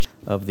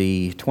of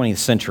the 20th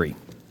century.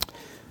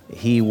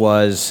 He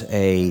was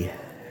a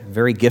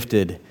very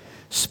gifted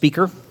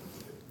speaker,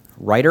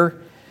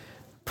 writer,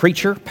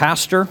 preacher,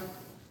 pastor,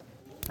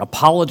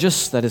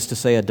 apologist, that is to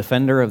say, a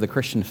defender of the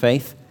Christian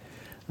faith.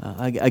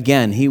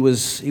 Again, he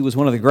was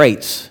one of the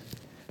greats.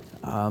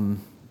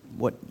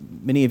 What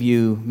many of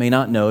you may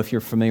not know, if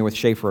you're familiar with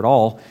Schaeffer at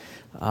all,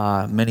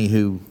 many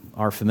who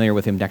are familiar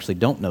with him actually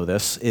don't know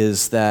this,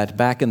 is that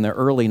back in the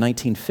early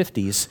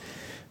 1950s,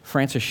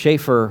 Francis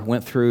Schaeffer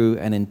went through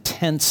an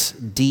intense,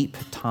 deep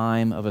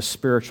time of a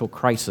spiritual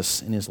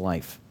crisis in his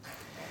life.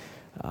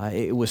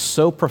 It was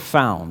so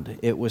profound,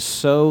 it was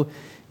so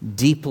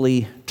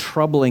deeply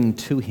troubling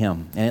to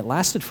him, and it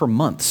lasted for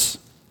months,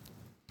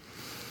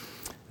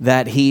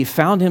 that he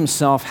found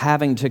himself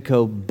having to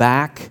go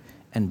back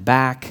and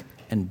back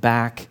and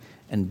back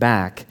and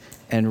back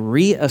and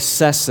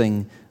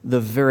reassessing the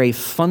very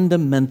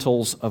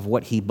fundamentals of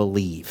what he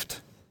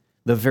believed,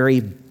 the very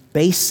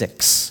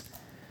basics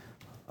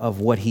of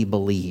what he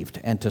believed,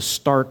 and to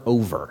start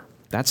over.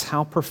 That's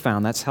how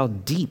profound, that's how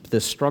deep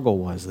this struggle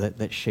was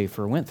that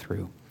Schaeffer went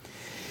through.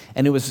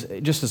 And it was,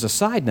 just as a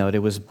side note, it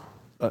was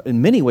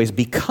in many ways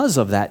because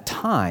of that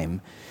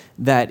time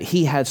that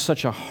he had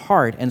such a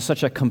heart and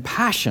such a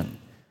compassion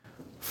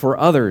for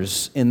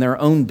others in their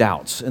own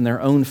doubts, in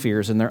their own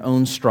fears, in their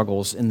own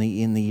struggles in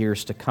the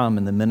years to come,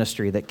 in the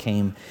ministry that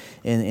came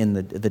in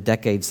the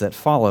decades that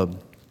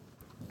followed.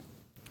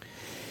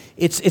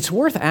 It's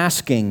worth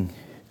asking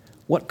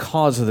what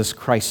caused this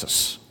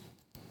crisis,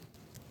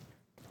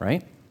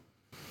 right?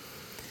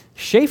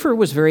 Schaeffer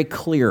was very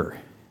clear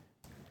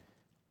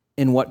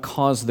in what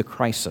caused the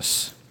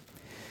crisis.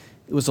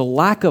 It was a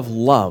lack of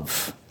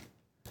love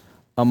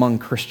among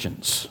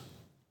Christians.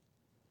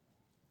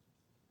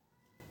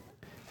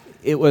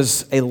 It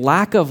was a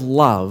lack of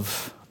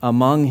love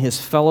among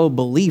his fellow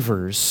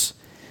believers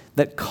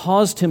that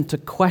caused him to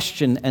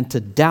question and to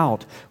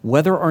doubt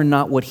whether or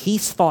not what he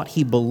thought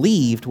he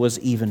believed was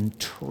even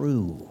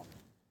true.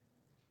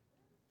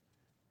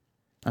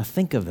 Now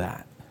think of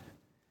that.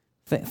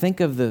 Think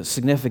of the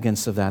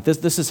significance of that.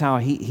 This is how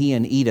he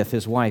and Edith,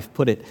 his wife,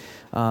 put it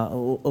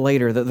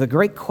later. The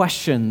great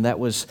question that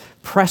was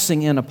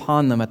pressing in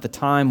upon them at the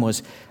time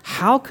was,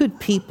 how could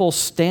people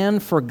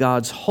stand for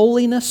God's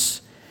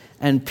holiness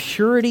and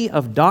purity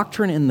of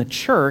doctrine in the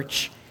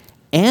church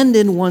and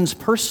in one's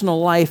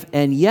personal life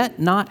and yet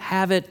not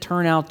have it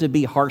turn out to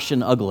be harsh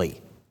and ugly?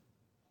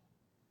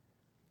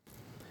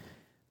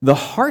 The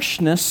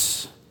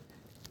harshness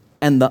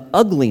and the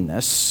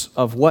ugliness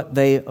of what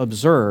they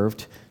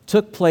observed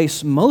took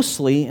place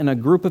mostly in a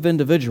group of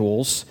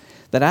individuals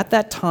that at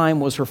that time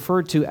was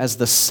referred to as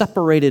the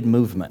separated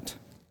movement.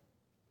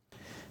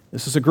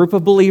 This is a group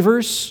of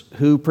believers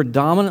who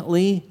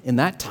predominantly in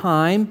that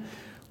time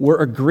were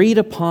agreed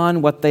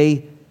upon what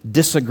they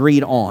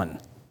disagreed on.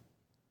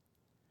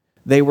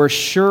 They were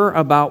sure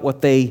about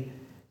what they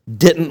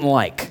didn't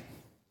like.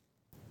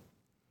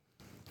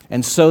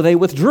 And so they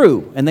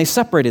withdrew and they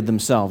separated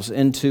themselves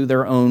into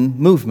their own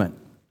movement.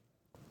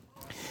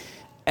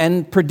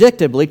 And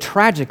predictably,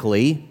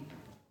 tragically,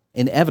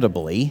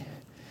 inevitably,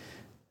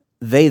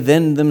 they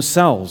then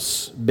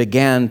themselves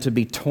began to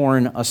be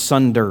torn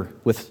asunder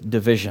with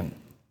division.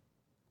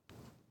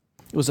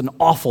 It was an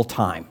awful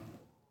time.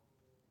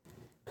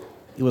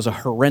 It was a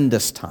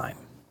horrendous time.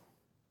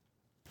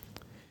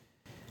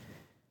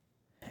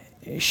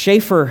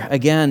 Schaeffer,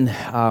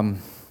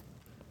 again,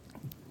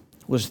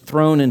 was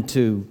thrown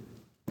into,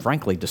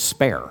 frankly,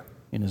 despair,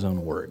 in his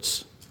own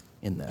words,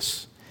 in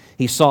this.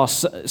 He saw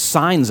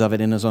signs of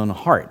it in his own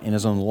heart, in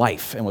his own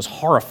life, and was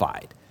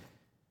horrified.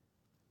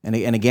 And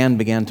again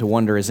began to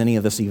wonder, is any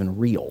of this even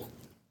real?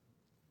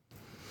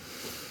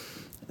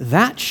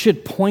 That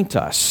should point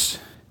us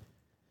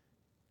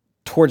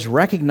towards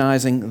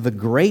recognizing the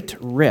great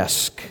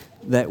risk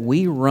that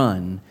we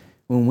run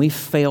when we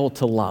fail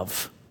to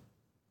love.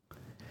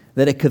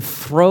 That it could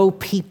throw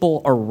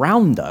people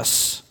around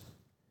us,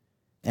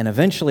 and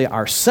eventually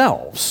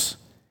ourselves,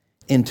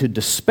 into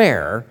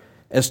despair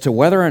as to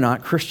whether or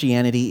not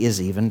Christianity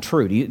is even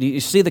true. Do you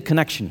see the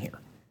connection here?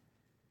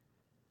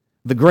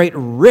 The great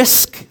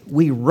risk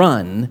we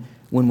run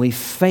when we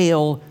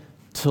fail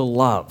to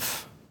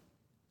love.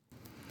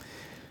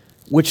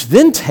 Which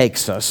then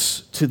takes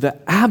us to the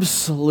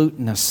absolute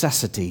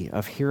necessity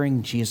of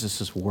hearing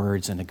Jesus'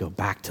 words and to go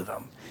back to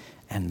them,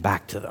 and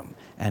back to them,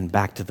 and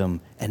back to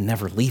them, and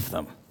never leave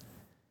them.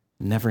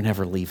 Never,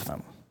 never leave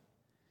them.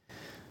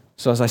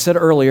 So as I said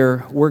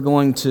earlier, we're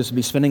going to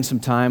be spending some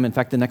time, in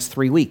fact, the next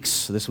 3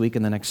 weeks, this week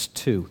and the next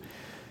 2,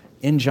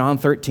 in John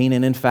 13,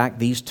 and in fact,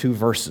 these 2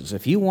 verses.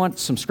 If you want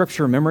some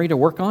scripture memory to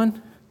work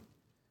on,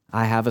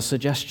 I have a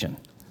suggestion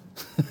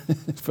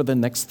for the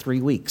next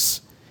 3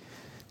 weeks.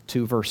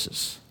 2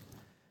 verses.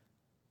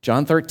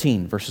 John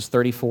 13, verses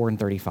 34 and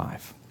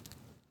 35.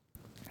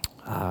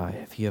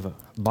 If you have a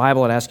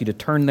Bible, I'd ask you to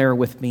turn there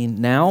with me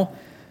now.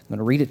 I'm going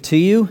to read it to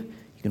you.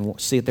 You can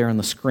see it there on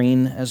the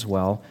screen as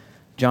well.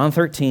 John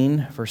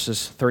 13,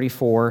 verses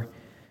 34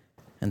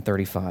 and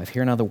 35.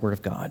 Hear now the word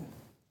of God.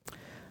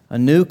 A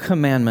new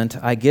commandment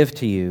I give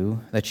to you,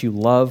 that you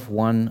love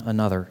one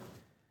another.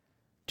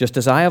 Just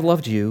as I have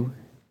loved you,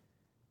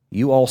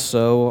 you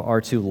also are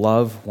to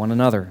love one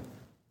another.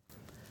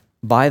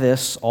 By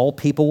this, all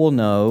people will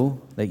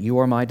know that you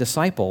are my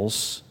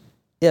disciples,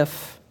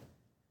 if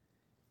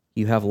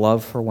you have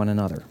love for one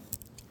another.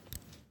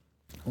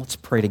 Let's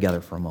pray together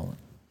for a moment.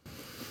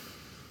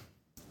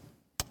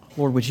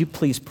 Lord, would you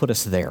please put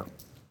us there?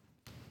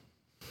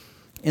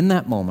 In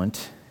that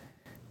moment,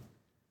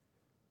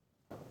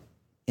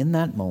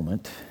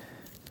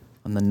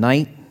 on the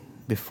night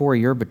before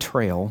your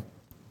betrayal,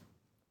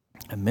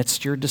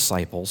 amidst your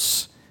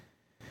disciples,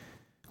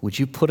 would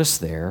you put us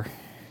there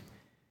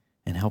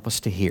and help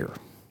us to hear?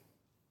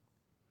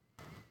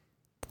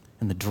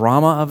 In the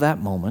drama of that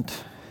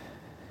moment,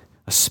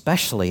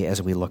 especially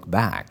as we look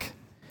back,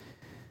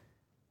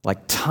 like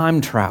time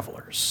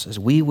travelers, as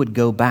we would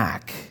go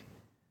back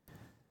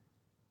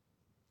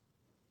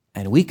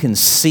and we can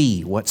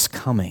see what's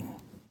coming,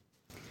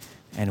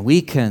 and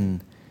we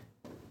can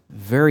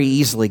very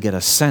easily get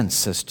a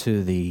sense as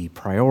to the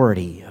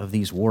priority of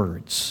these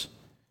words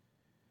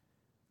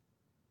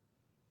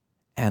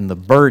and the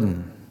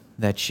burden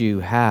that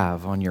you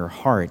have on your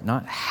heart,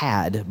 not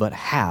had, but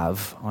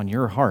have on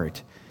your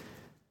heart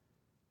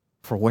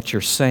for what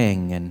you're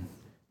saying and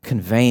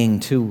conveying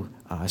to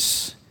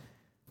us.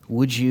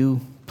 Would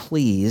you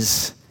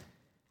please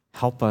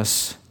help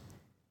us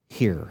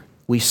hear?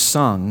 We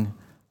sung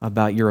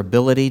about your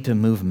ability to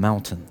move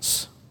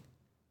mountains.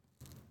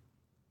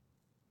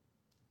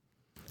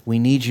 We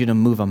need you to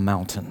move a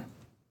mountain.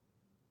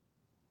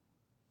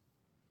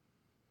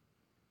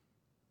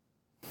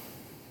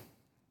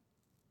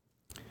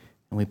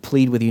 And we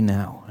plead with you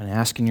now and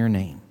ask in your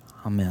name.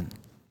 Amen.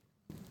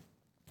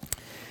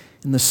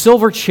 In The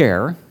Silver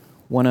Chair,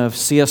 one of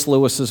C.S.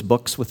 Lewis's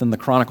books within the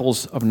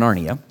Chronicles of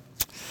Narnia,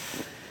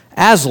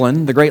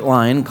 Aslan, the great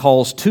lion,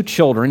 calls two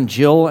children,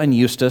 Jill and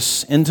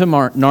Eustace, into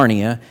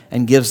Narnia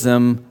and gives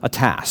them a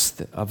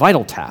task, a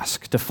vital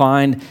task, to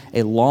find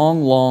a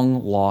long,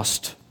 long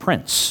lost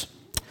prince.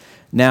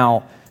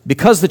 Now,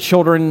 because the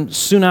children,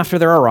 soon after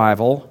their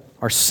arrival,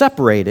 are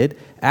separated,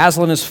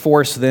 Aslan is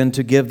forced then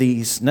to give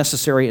these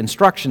necessary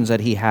instructions that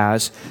he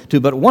has to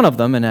but one of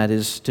them, and that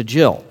is to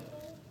Jill.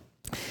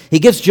 He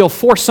gives Jill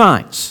four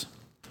signs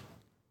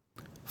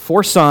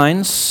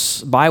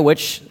by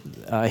which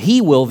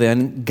he will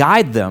then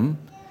guide them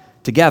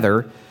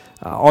together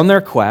on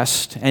their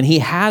quest, and he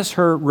has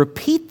her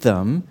repeat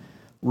them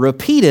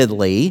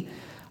repeatedly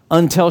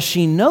until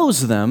she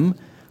knows them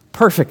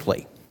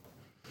perfectly.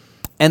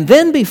 And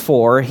then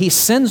before he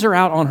sends her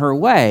out on her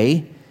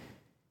way,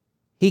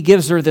 he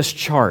gives her this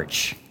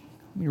charge.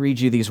 Let me read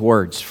you these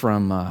words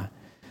from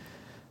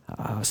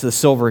The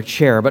Silver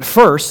Chair. But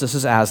first, this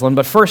is Aslan,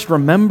 but first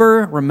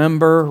remember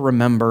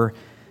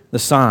the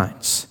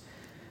signs.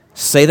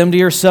 Say them to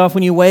yourself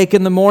when you wake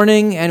in the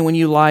morning and when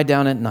you lie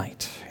down at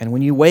night, and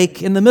when you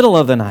wake in the middle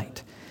of the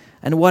night.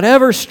 And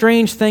whatever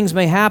strange things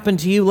may happen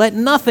to you, let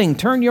nothing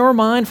turn your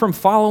mind from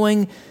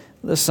following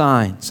the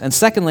signs. And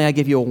secondly, I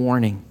give you a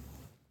warning.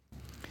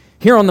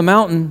 Here on the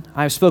mountain,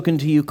 I have spoken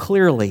to you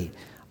clearly.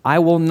 I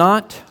will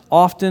not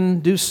often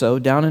do so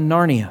down in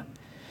Narnia.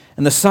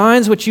 And the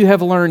signs which you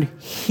have learned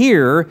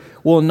here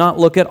will not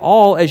look at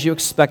all as you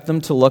expect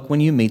them to look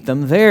when you meet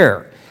them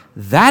there.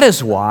 That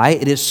is why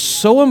it is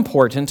so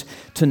important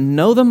to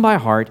know them by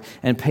heart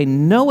and pay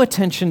no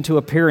attention to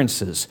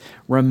appearances.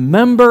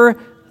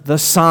 Remember the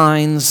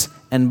signs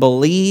and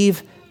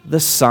believe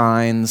the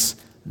signs.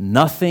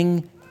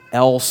 Nothing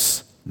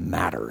else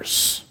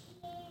matters.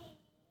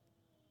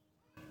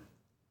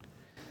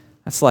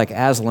 That's like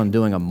Aslan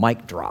doing a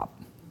mic drop.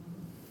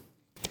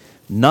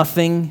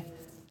 Nothing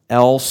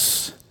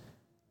else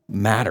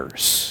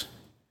matters.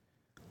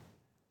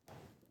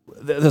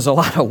 There's a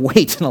lot of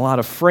weight and a lot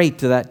of freight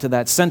to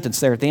that sentence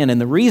there at the end. And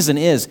the reason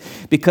is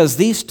because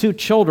these two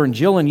children,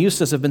 Jill and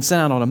Eustace, have been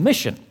sent out on a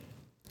mission.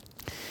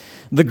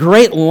 The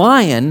great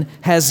lion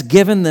has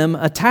given them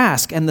a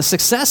task, and the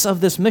success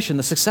of this mission,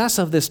 the success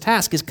of this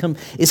task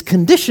is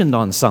conditioned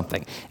on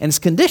something. And it's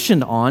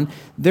conditioned on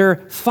their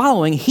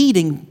following,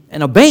 heeding,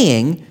 and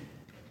obeying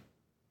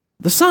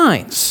the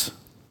signs.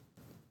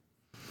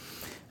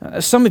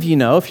 Some of you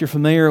know, if you're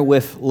familiar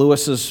with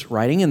Lewis's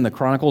writing in the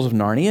Chronicles of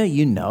Narnia,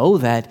 you know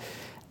that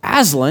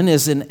Aslan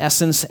is in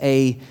essence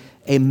a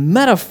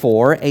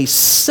metaphor, a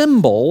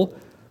symbol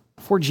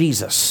for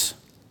Jesus,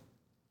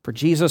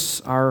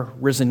 our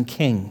risen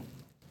King.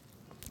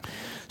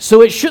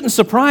 So it shouldn't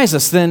surprise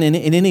us then in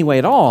any way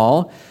at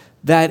all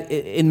that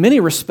in many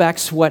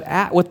respects what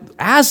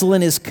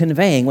Aslan is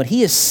conveying, what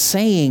he is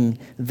saying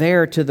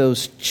there to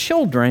those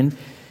children,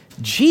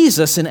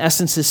 Jesus in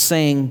essence is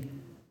saying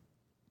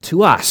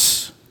to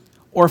us.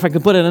 Or if I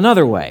could put it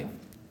another way,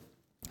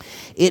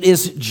 it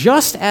is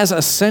just as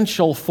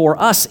essential for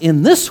us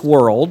in this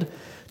world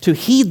to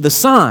heed the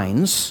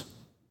signs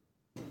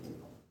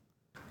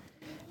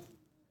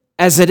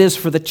as it is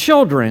for the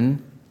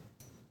children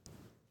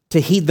to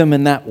heed them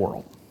in that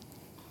world.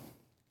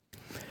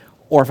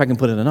 Or if I can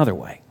put it another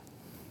way,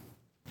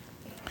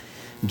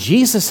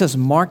 Jesus has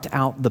marked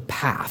out the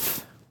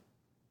path.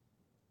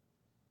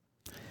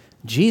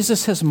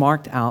 Jesus has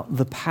marked out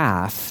the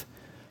path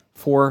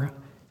for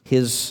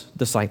his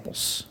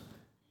disciples.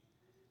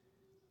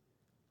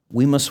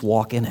 We must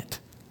walk in it.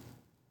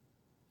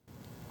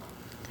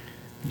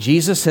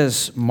 Jesus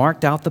has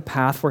marked out the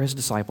path for his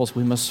disciples.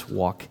 We must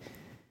walk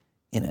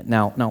in it.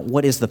 Now,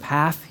 what is the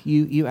path,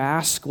 you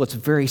ask? Well, it's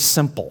very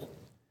simple.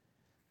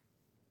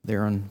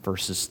 There in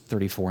verses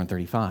 34 and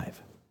 35.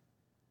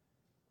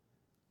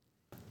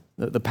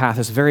 The path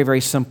is very, very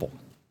simple.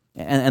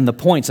 And the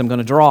points I'm going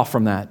to draw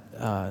from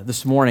that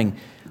this morning,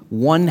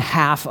 one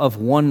half of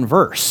one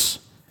verse,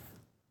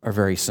 are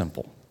very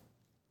simple.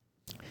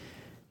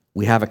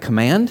 We have a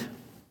command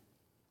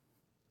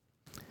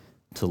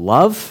to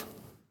love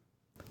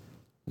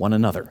one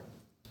another.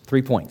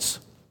 3 points.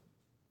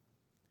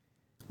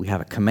 We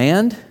have a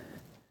command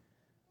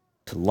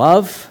to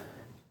love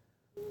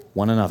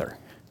one another.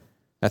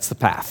 That's the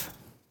path.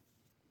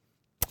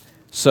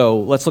 So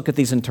let's look at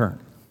these in turn.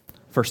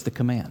 First, the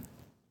command.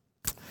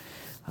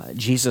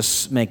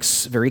 Jesus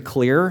makes very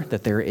clear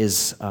that there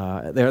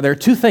are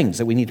two things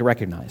that we need to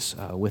recognize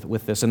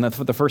with this. And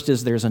the first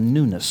is there's a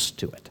newness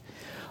to it.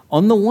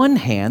 On the one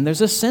hand,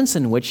 there's a sense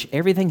in which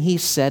everything he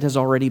said has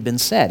already been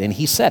said, and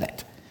he said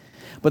it.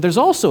 But there's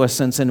also a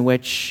sense in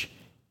which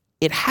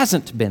it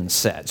hasn't been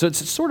said. So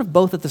it's sort of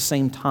both at the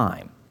same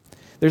time.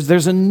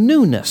 There's a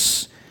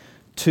newness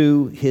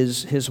to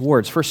his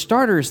words. For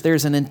starters,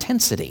 there's an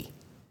intensity.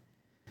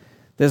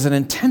 There's an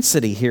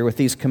intensity here with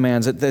these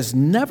commands that has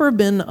never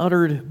been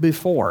uttered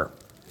before.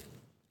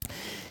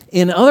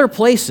 In other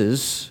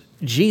places,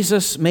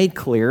 Jesus made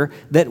clear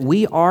that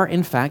we are,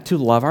 in fact, to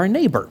love our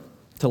neighbor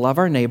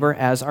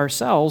as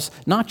ourselves.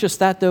 Not just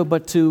that, though,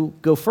 but to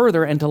go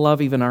further and to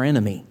love even our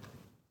enemy.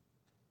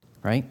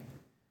 Right?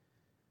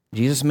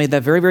 Jesus made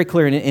that very, very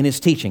clear in his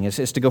teaching.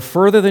 It's to go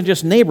further than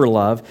just neighbor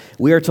love.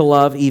 We are to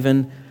love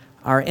even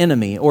our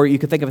enemy. Or you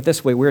could think of it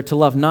this way. We are to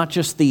love not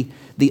just the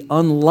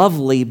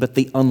unlovely, but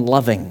the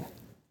unloving.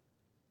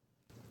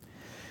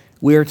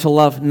 We are to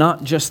love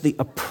not just the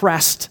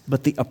oppressed,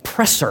 but the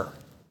oppressor.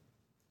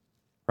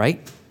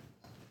 Right?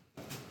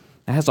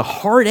 It has a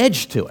hard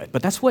edge to it,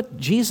 but that's what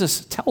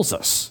Jesus tells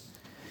us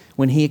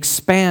when he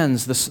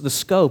expands the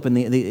scope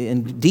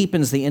and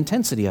deepens the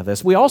intensity of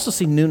this. We also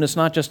see newness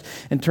not just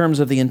in terms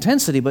of the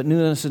intensity, but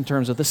newness in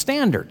terms of the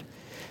standard.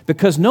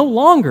 Because no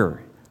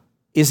longer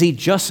is he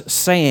just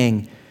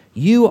saying,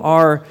 you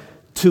are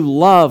to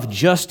love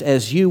just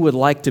as you would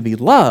like to be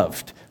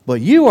loved,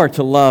 but you are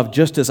to love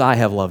just as I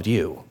have loved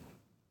you.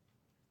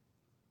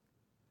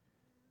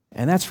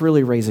 And that's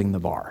really raising the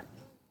bar.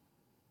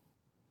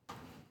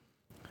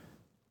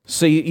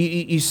 So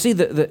you see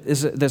that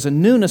there's a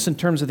newness in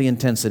terms of the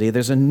intensity.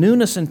 There's a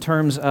newness in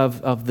terms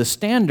of the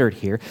standard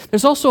here.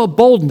 There's also a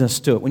boldness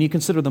to it when you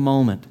consider the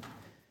moment.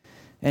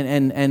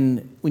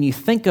 And when you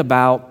think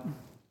about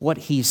what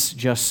he's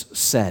just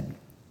said.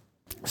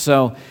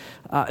 So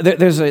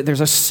there's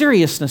a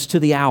seriousness to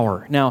the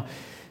hour. Now,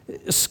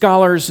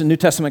 scholars and New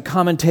Testament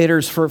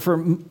commentators for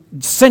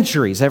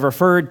centuries have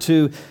referred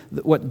to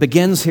what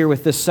begins here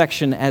with this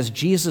section as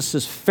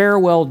Jesus'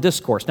 farewell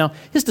discourse. Now,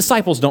 his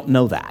disciples don't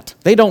know that.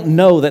 They don't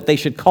know that they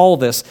should call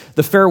this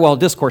the farewell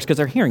discourse because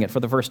they're hearing it for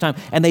the first time,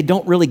 and they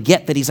don't really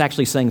get that he's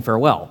actually saying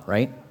farewell,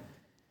 right?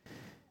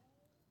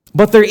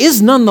 But there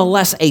is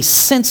nonetheless a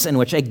sense in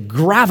which, a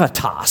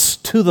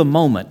gravitas to the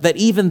moment, that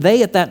even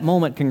they at that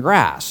moment can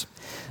grasp.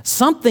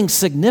 Something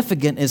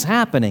significant is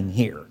happening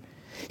here.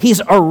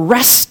 He's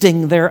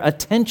arresting their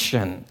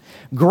attention,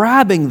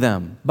 grabbing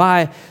them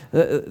by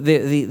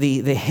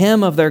the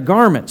hem of their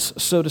garments,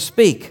 so to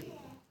speak.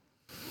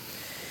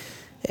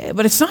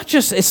 But it's not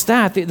just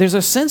that. There's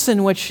a sense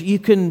in which you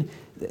can,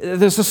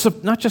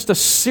 not just a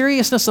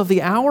seriousness of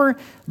the hour,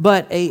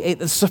 but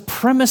a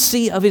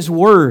supremacy of his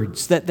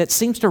words that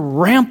seems to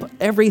ramp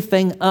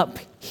everything up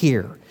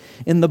here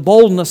in the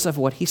boldness of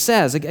what he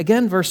says.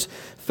 Again, verse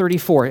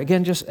 34,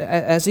 again, just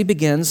as he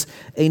begins,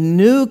 a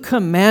new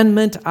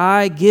commandment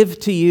I give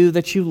to you,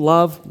 that you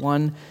love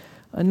one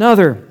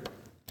another.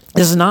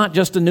 This is not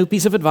just a new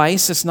piece of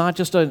advice. It's not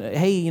just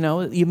hey,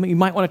 you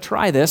might want to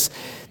try this.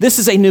 This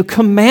is a new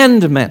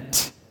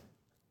commandment.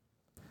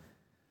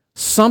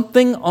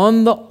 Something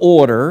on the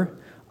order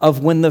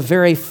of when the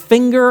very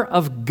finger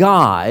of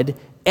God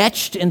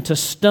etched into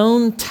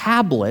stone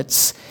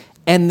tablets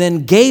and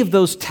then gave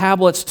those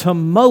tablets to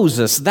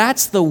Moses.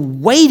 That's the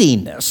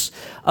weightiness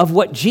of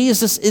what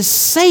Jesus is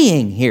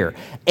saying here.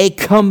 A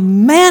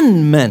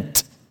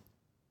commandment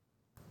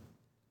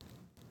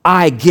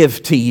I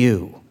give to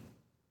you.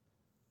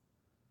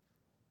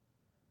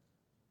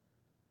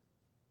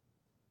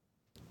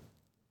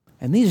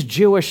 And these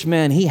Jewish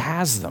men, he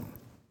has them.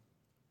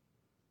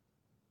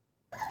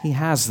 He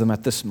has them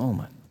at this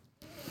moment.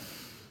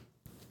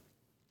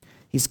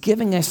 He's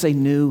giving us a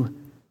new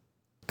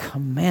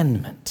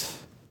commandment.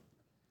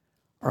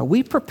 Are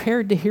we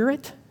prepared to hear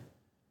it?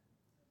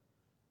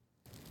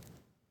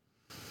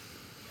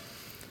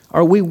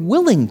 Are we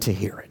willing to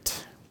hear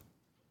it?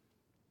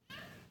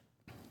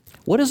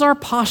 What is our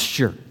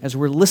posture as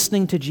we're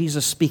listening to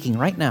Jesus speaking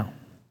right now?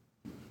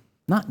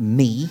 Not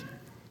me,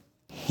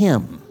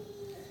 Him.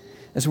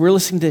 As we're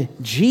listening to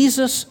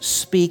Jesus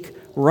speak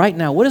right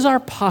now, what is our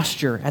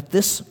posture at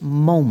this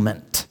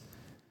moment?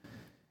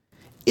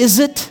 Is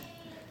it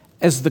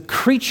as the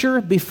creature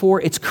before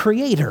its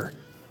creator?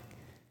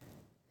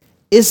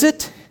 Is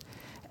it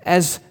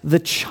as the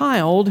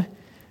child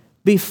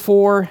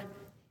before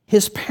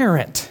his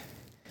parent?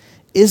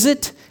 Is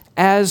it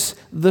as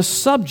the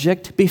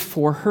subject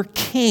before her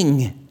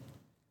king?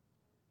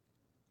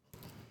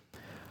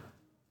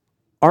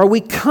 Are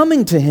we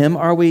coming to Him?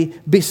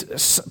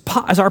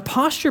 Is our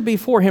posture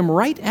before Him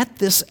right at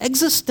this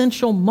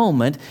existential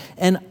moment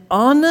an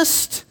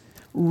honest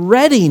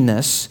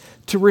readiness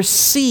to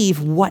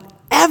receive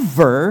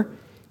whatever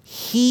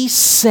He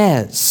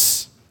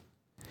says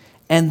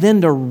and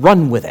then to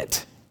run with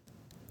it?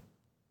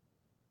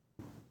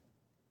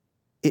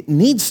 It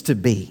needs to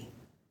be,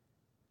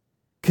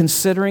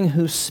 considering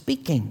who's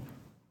speaking.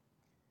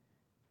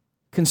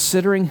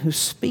 Considering who's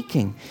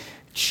speaking.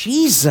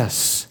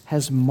 Jesus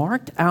has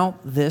marked out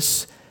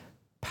this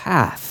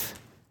path.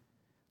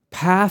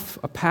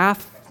 A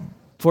path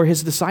for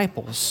His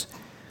disciples.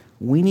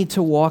 We need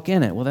to walk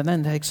in it. Well, that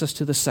then takes us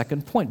to the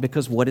second point,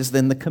 because what is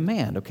then the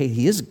command? Okay,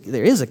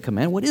 there is a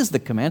command. What is the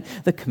command?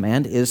 The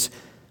command is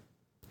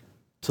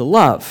to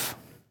love.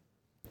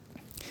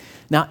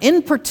 Now,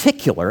 in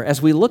particular,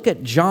 as we look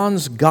at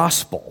John's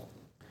gospel,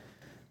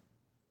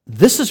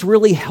 this is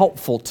really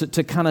helpful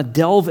to kind of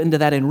delve into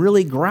that and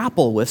really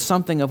grapple with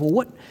something of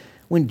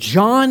when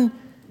John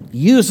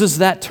uses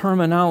that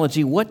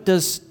terminology, what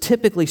does,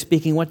 typically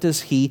speaking, what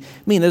does he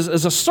mean? There's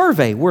a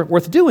survey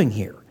worth doing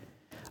here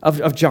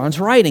of John's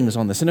writings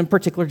on this, and in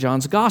particular,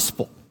 John's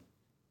gospel.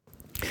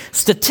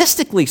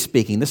 Statistically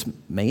speaking, this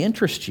may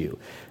interest you,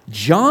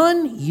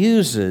 John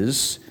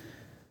uses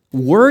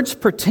words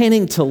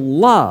pertaining to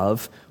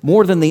love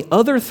more than the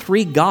other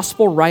three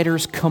gospel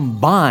writers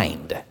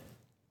combined.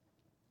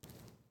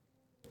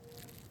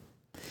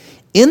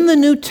 In the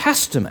New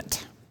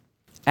Testament,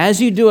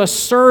 as you do a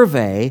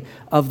survey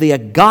of the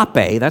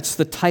agape, that's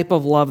the type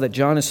of love that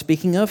John is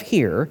speaking of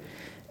here,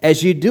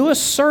 as you do a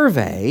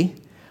survey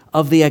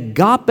of the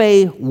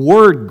agape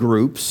word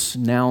groups,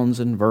 nouns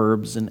and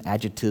verbs and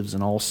adjectives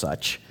and all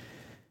such,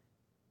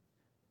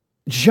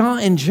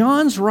 in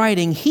John's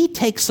writing, he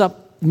takes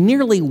up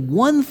nearly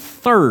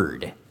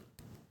 1/3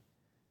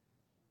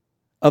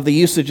 of the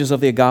usages of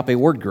the agape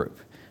word group.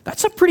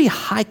 That's a pretty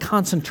high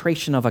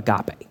concentration of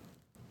agape.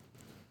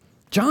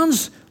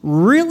 John's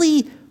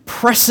really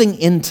pressing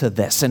into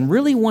this and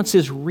really wants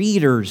his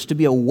readers to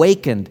be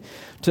awakened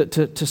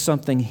to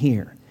something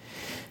here.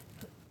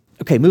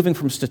 Okay, moving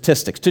from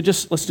statistics to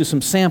let's do some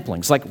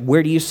samplings. Like,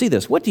 where do you see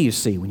this? What do you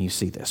see when you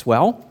see this?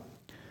 Well,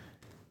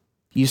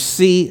 you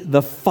see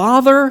the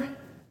Father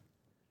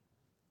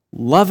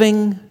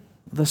loving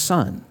the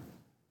Son.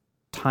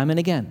 Time and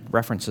again,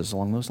 references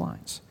along those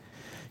lines.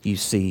 You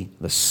see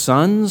the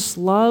Son's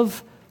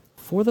love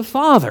for the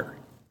Father.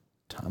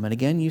 Time and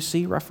again, you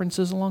see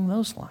references along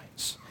those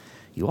lines.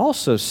 You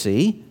also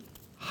see,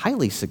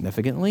 highly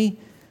significantly,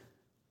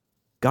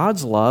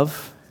 God's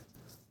love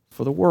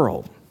for the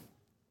world.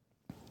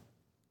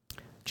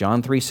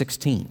 John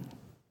 3:16.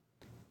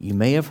 You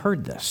may have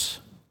heard this.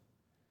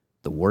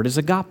 The word is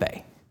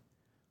agape.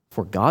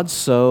 For God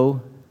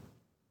so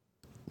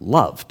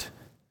loved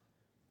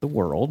the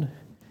world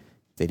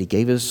that He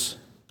gave His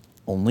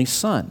only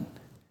Son,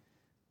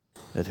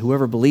 that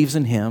whoever believes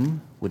in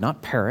Him would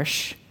not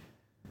perish,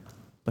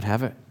 but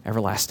have an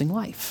everlasting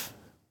life.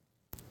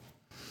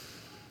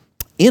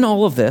 In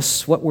all of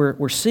this, what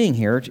we're seeing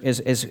here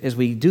is as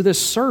we do this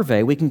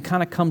survey, we can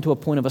kind of come to a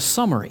point of a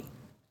summary.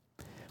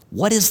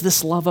 What is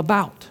this love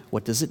about?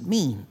 What does it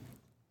mean?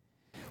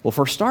 Well,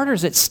 for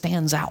starters, it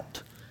stands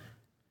out.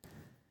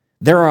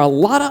 There are a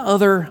lot of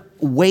other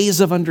ways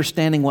of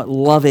understanding what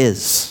love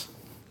is.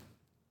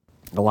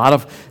 A lot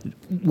of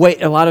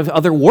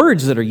other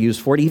words that are used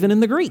for it, even in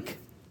the Greek.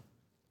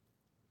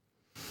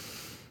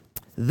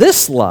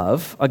 This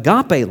love,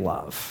 agape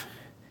love,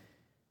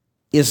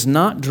 is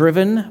not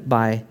driven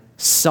by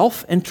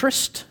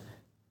self-interest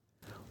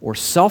or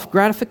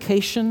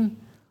self-gratification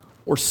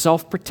or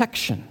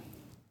self-protection.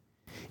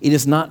 It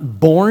is not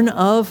born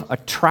of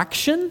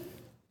attraction,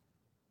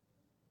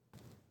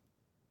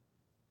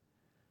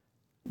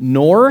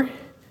 nor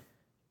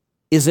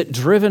is it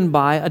driven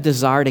by a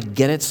desire to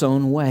get its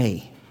own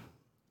way.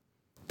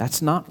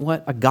 That's not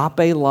what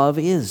agape love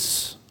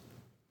is.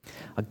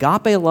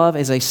 Agape love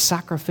is a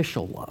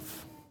sacrificial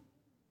love.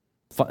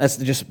 That's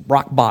just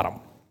rock bottom.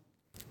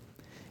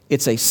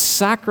 It's a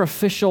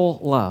sacrificial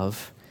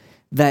love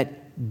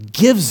that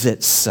gives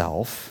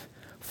itself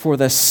for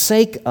the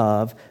sake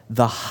of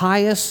the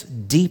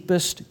highest,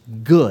 deepest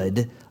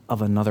good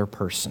of another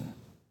person.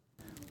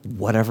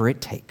 Whatever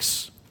it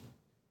takes.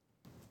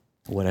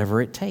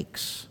 Whatever it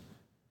takes.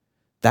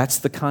 That's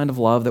the kind of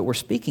love that we're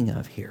speaking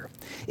of here.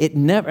 It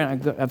never,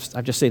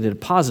 I've just stated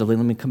it positively,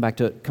 let me come back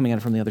to it coming at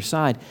it from the other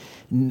side.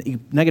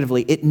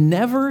 Negatively, it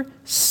never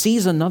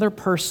sees another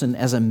person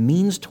as a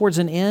means towards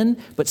an end,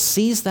 but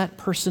sees that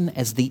person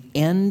as the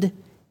end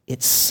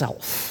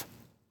itself.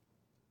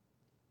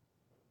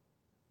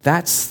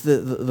 That's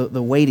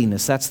the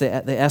weightiness, that's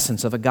the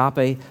essence of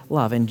agape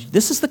love. And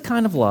this is the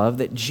kind of love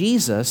that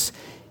Jesus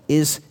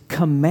is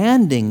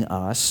commanding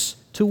us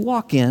to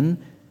walk in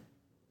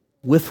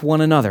with one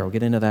another. We'll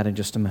get into that in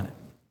just a minute.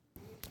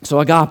 So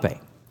agape.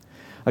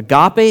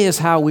 Agape is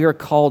how we are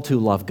called to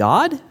love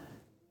God.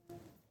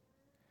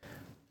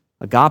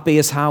 Agape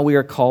is how we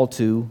are called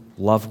to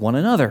love one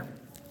another.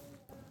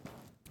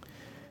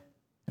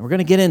 And we're going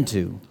to get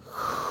into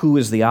who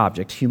is the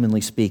object,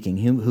 humanly speaking,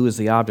 who is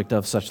the object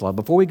of such love.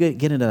 Before we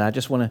get into that, I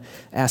just want to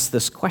ask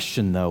this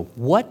question, though.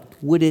 What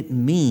would it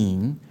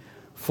mean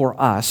for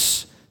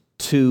us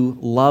to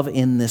love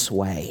in this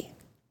way?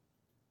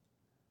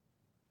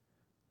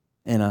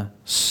 In a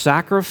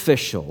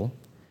sacrificial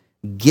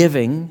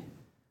giving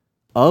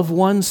of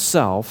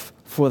oneself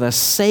for the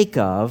sake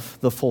of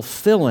the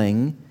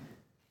fulfilling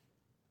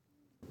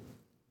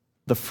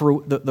the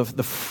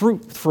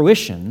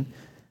fruition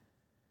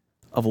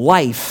of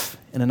life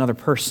in another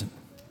person.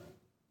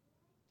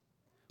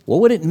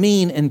 What would it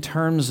mean in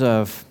terms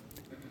of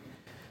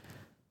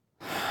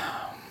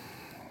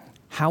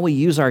how we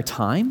use our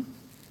time?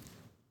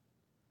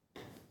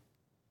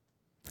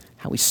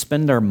 How we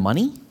spend our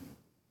money?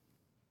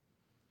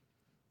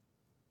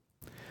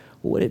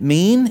 What would it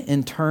mean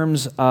in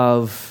terms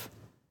of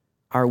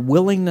our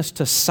willingness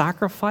to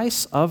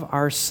sacrifice of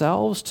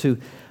ourselves, to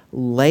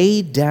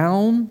lay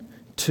down,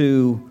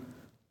 to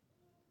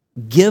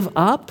give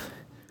up,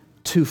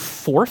 to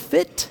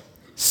forfeit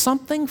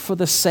something for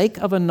the sake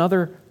of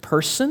another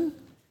person?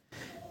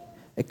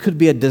 It could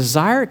be a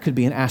desire, it could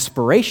be an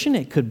aspiration,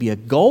 it could be a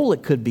goal,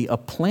 it could be a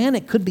plan,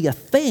 it could be a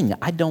thing.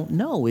 I don't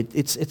know.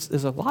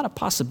 There's a lot of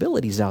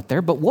possibilities out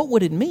there, but what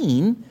would it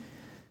mean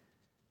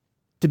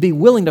to be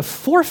willing to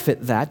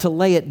forfeit that, to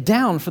lay it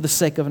down for the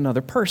sake of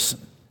another person?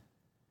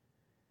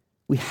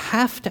 We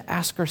have to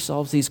ask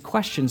ourselves these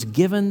questions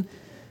given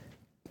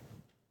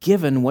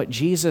what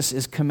Jesus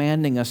is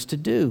commanding us to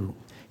do.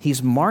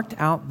 He's marked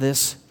out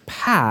this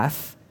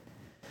path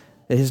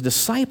that his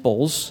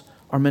disciples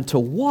are meant to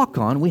walk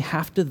on. We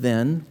have to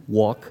then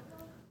walk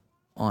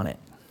on it.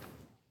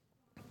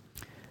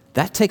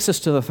 That takes us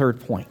to the third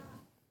point.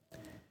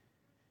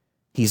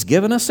 He's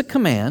given us a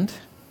command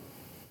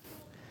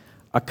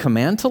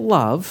to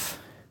love,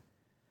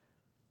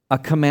 a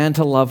command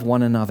to love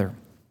one another.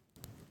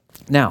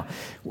 Now,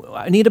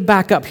 I need to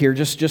back up here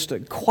just to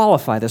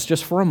qualify this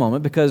just for a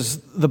moment, because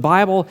the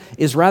Bible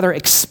is rather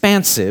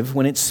expansive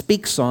when it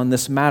speaks on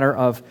this matter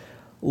of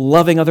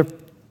loving other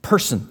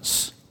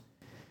persons.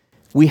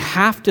 We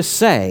have to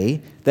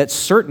say that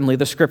certainly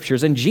the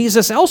Scriptures, and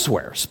Jesus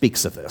elsewhere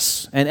speaks of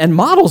this and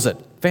models it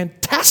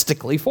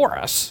fantastically for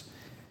us,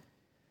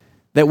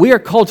 that we are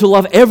called to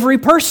love every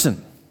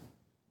person.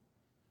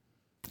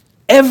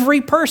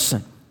 Every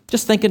person.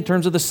 Just think in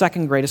terms of the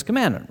second greatest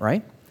commandment,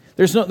 right?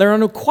 There are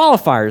no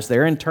qualifiers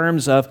there in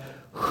terms of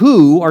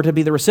who are to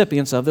be the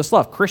recipients of this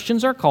love.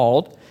 Christians are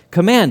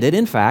commanded,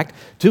 in fact,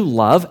 to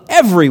love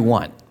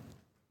everyone.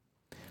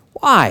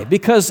 Why?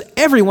 Because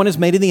everyone is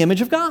made in the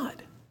image of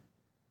God,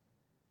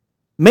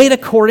 made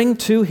according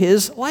to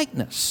his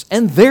likeness,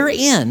 and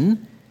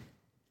therein,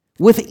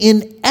 with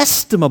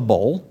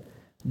inestimable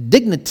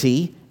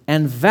dignity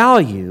and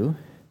value,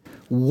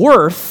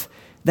 worth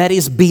that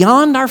is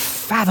beyond our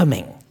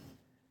fathoming.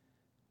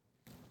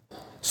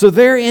 So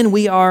therein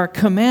we are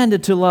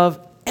commanded to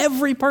love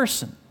every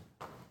person.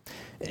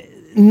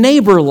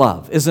 Neighbor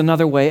love is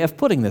another way of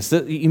putting this.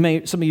 Some of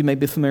you may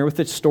be familiar with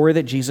the story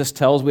that Jesus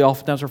tells. We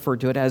oftentimes refer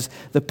to it as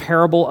the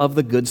parable of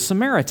the Good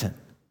Samaritan.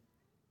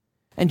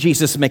 And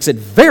Jesus makes it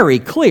very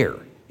clear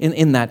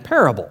in that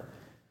parable.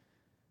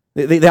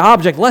 The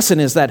object lesson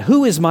is that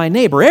who is my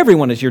neighbor?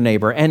 Everyone is your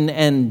neighbor,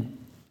 and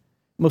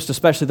most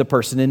especially the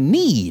person in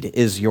need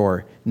is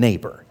your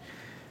neighbor.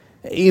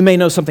 You may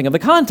know something of the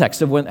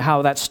context of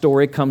how that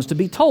story comes to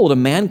be told. A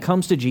man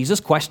comes to Jesus,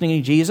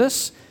 questioning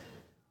Jesus,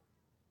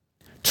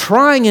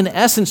 trying in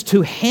essence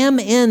to hem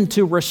in,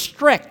 to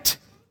restrict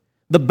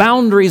the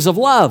boundaries of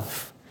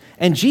love.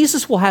 And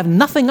Jesus will have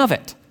nothing of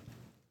it.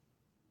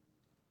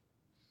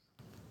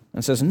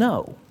 And says,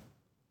 no.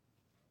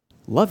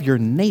 Love your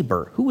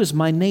neighbor. Who is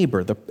my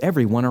neighbor?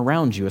 Everyone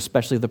around you,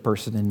 especially the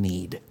person in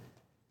need.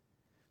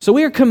 So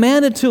we are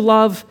commanded to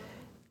love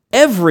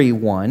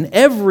everyone,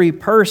 every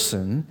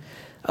person.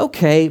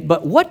 Okay,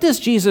 but what does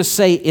Jesus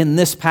say in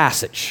this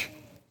passage,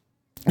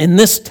 in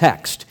this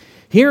text?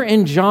 Here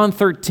in John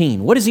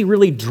 13, what is he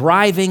really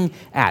driving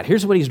at?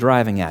 Here's what he's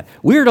driving at.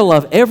 We are to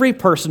love every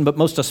person, but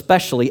most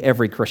especially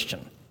every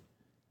Christian.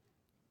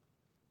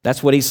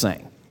 That's what he's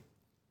saying.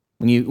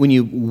 When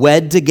you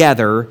wed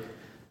together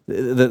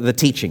the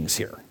teachings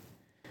here.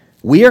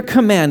 We are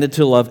commanded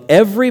to love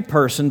every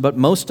person, but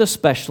most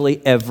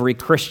especially every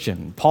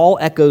Christian. Paul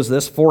echoes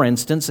this, for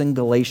instance, in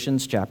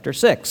Galatians chapter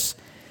 6.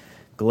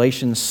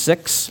 Galatians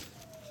 6,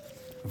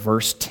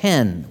 verse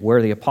 10,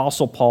 where the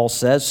Apostle Paul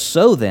says,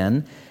 "So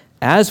then,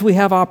 as we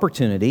have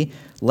opportunity,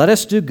 let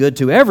us do good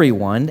to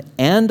everyone,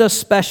 and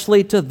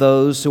especially to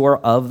those who are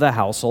of the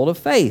household of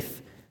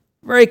faith."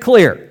 Very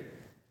clear.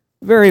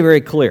 Very, very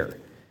clear.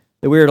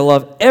 That we are to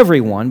love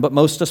everyone, but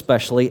most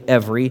especially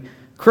every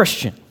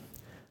Christian,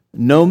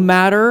 no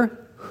matter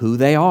who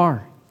they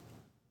are.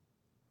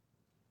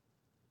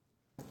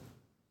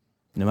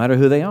 No matter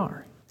who they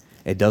are.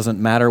 It doesn't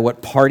matter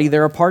what party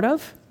they're a part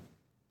of.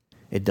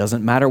 It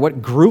doesn't matter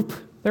what group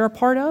they're a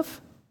part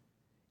of.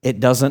 It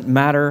doesn't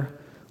matter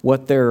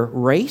what their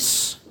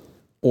race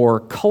or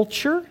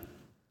culture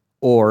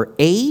or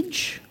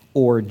age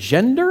or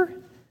gender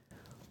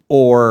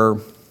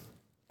or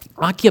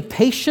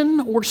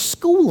occupation or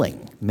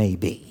schooling may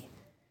be.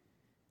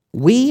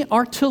 We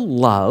are to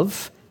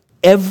love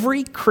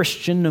every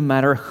Christian no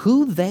matter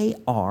who they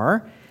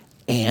are,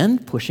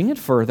 and, pushing it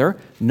further,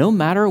 no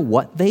matter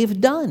what they've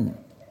done.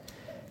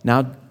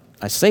 Now,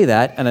 I say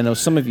that, and I know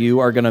some of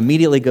you are going to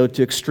immediately go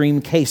to extreme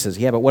cases.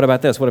 Yeah, but what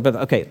about this? What about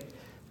that? Okay,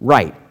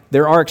 right.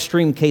 There are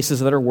extreme cases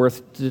that are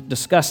worth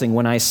discussing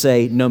when I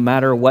say no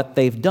matter what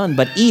they've done,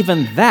 but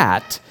even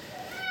that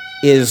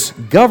is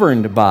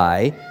governed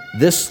by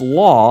this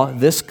law,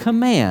 this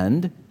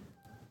command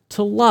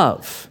to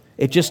love.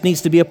 It just needs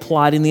to be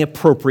applied in the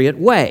appropriate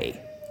way.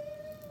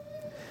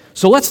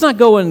 So let's not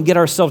go and get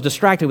ourselves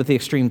distracted with the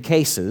extreme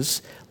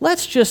cases.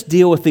 Let's just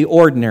deal with the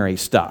ordinary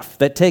stuff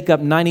that take up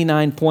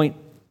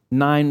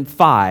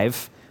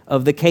 99.95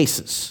 of the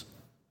cases.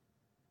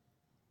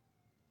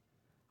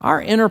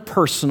 Our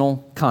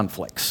interpersonal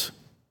conflicts.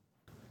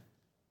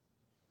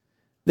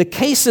 The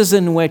cases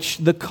in which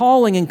the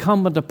calling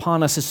incumbent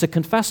upon us is to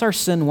confess our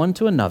sin one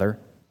to another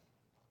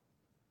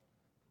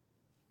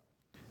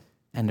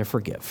and to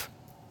forgive.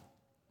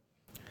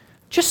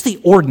 Just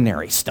the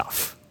ordinary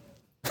stuff.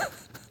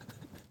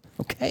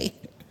 Okay?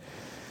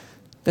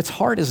 That's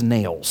hard as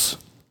nails.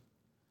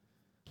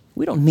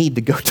 We don't need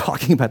to go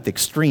talking about the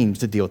extremes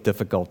to deal with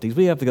difficulties.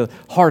 We have to go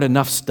hard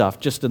enough stuff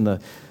just in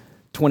the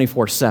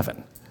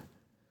 24/7.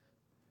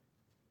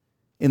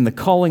 In the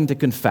calling to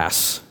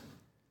confess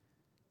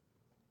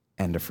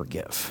and to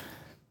forgive.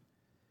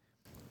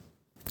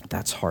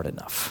 That's hard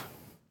enough.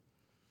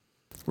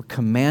 We're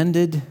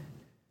commanded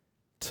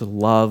to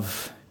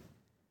love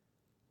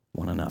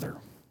one another.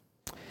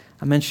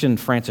 I mentioned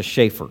Francis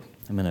Schaeffer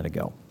a minute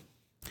ago.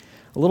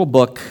 A little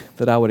book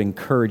that I would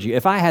encourage you.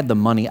 If I had the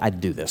money, I'd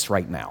do this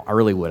right now. I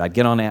really would. I'd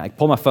get on it, I'd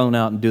pull my phone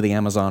out and do the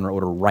Amazon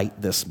order right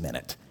this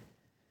minute.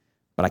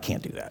 But I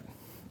can't do that.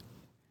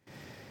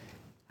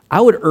 I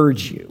would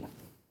urge you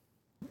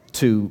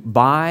to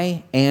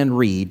buy and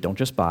read, don't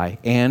just buy,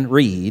 and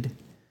read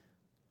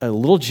a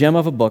little gem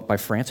of a book by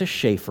Francis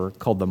Schaeffer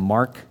called The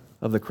Mark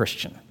of the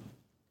Christian.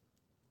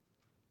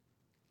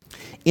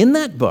 In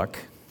that book,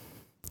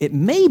 it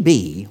may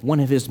be one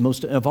of his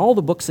most, of all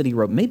the books that he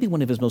wrote, maybe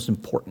one of his most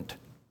important.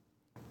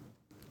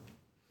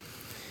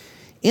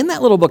 In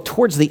that little book,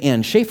 towards the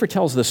end, Schaeffer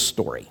tells this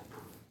story.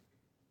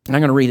 And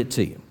I'm going to read it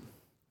to you.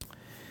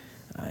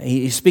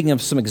 He's speaking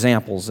of some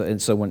examples,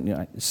 and so when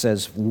it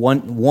says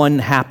one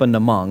happened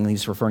among,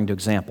 he's referring to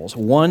examples.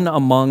 One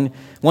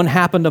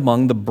happened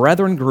among the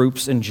brethren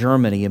groups in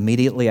Germany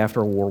immediately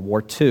after World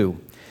War II.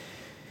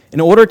 In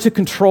order to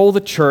control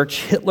the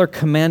church, Hitler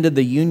commanded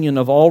the union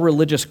of all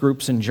religious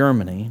groups in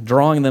Germany,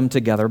 drawing them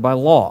together by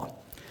law.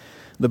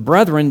 The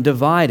brethren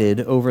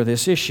divided over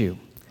this issue.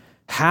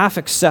 Half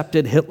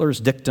accepted Hitler's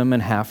dictum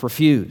and half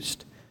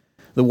refused.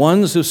 The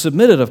ones who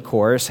submitted, of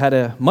course, had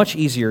a much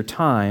easier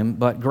time,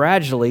 but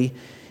gradually,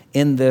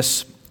 in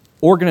this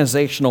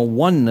organizational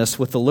oneness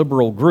with the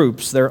liberal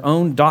groups, their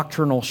own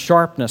doctrinal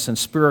sharpness and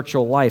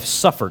spiritual life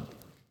suffered.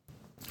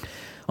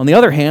 On the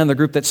other hand, the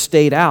group that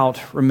stayed out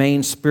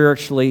remained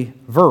spiritually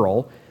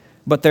virile,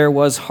 but there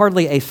was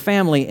hardly a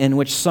family in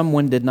which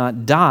someone did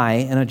not die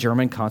in a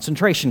German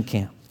concentration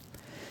camp.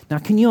 Now,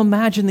 can you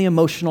imagine the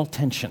emotional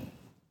tension?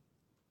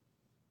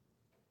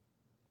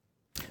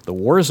 The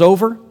war is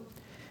over,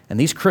 and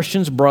these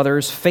Christians'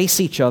 brothers face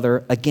each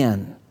other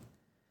again.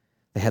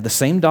 They had the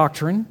same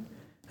doctrine,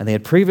 and they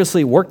had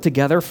previously worked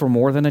together for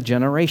more than a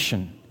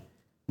generation.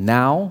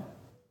 Now,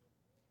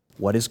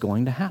 what is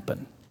going to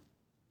happen?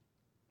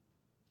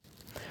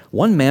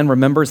 One man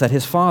remembers that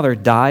his father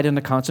died in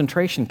a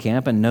concentration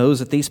camp and knows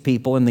that these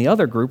people in the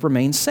other group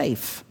remain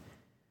safe.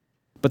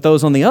 But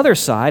those on the other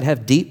side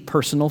have deep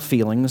personal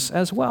feelings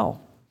as well.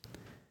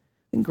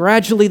 And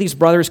gradually these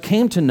brothers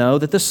came to know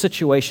that this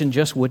situation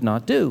just would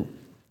not do.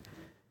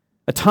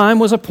 A time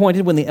was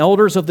appointed when the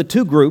elders of the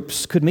two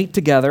groups could meet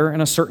together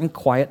in a certain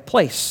quiet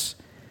place.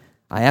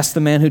 I asked the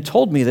man who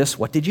told me this,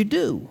 "What did you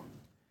do?"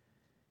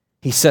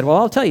 He said, "Well,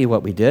 I'll tell you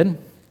what we did.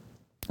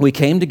 We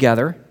came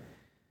together,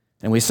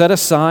 and we set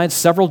aside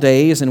several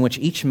days in which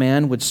each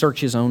man would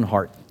search his own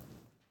heart.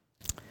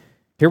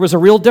 Here was a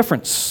real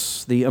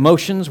difference. The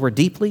emotions were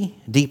deeply,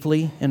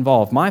 deeply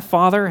involved. My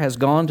father has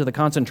gone to the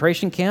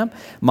concentration camp.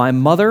 My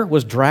mother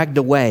was dragged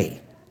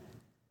away.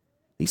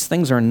 These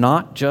things are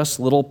not just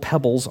little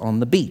pebbles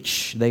on the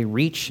beach. They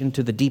reach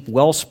into the deep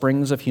well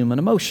springs of human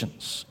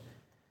emotions.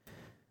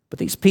 But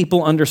these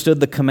people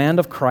understood the command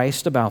of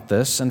Christ about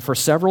this, and for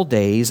several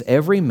days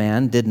every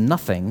man did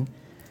nothing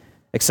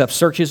except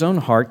search his own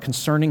heart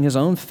concerning his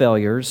own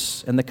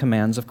failures and the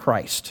commands of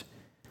Christ.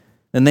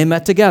 Then they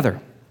met together.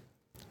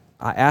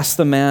 I asked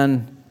the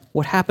man,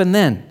 "What happened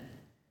then?"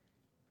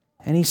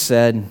 And he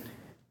said,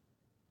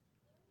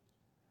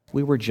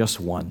 "We were just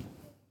one."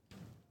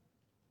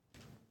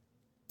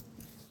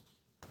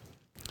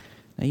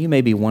 Now you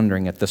may be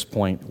wondering at this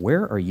point,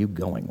 where are you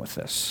going with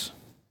this?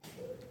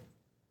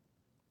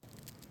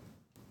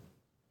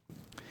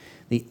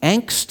 The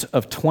angst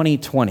of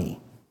 2020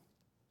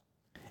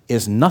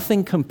 is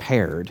nothing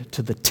compared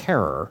to the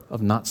terror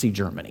of Nazi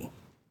Germany.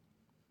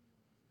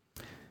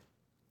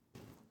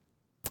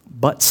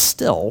 But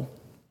still,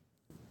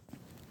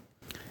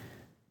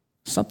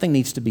 something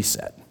needs to be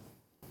said.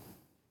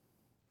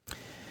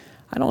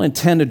 I don't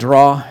intend to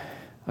draw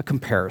a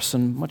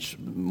comparison, much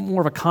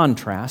more of a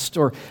contrast,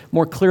 or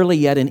more clearly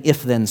yet, an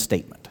if-then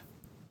statement.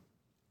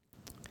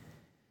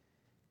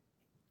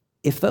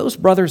 If those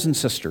brothers and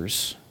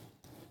sisters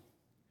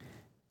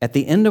at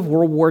the end of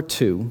World War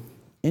II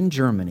in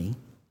Germany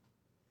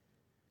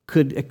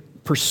could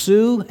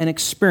pursue and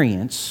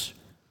experience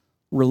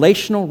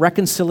relational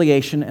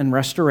reconciliation and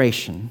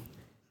restoration,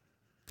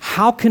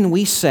 how can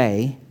we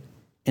say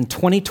in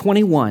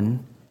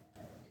 2021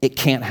 it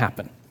can't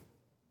happen?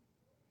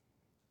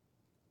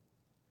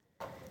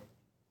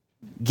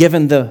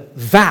 Given the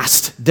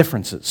vast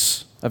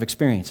differences of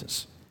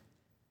experiences,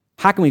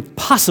 how can we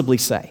possibly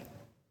say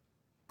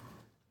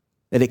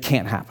that it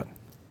can't happen?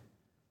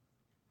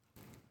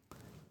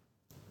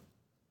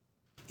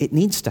 It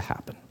needs to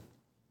happen.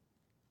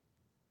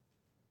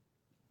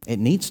 It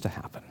needs to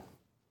happen.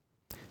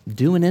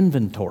 Do an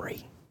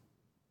inventory.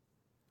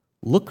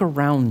 Look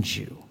around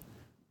you.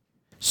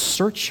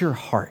 Search your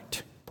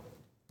heart.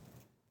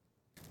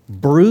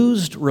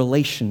 Bruised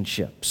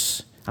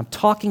relationships. I'm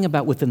talking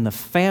about within the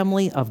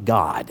family of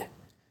God,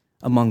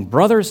 among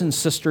brothers and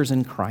sisters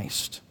in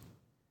Christ.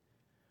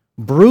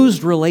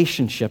 Bruised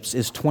relationships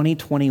is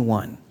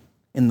 2021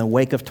 in the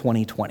wake of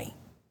 2020.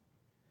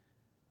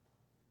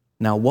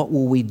 Now, what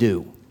will we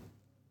do?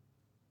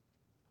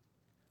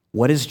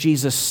 What has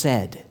Jesus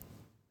said?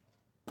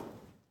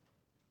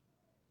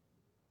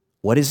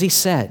 What has he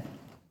said?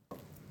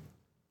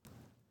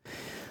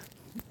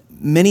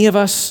 Many of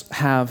us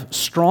have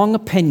strong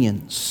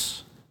opinions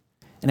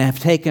and have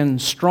taken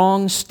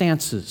strong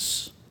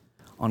stances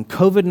on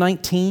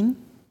COVID-19,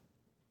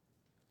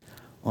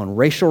 on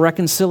racial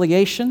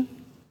reconciliation,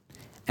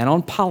 and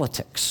on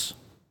politics.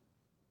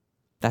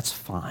 That's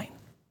fine.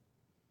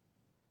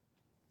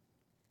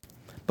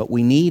 But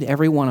we need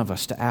every one of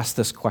us to ask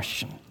this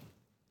question.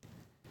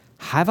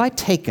 Have I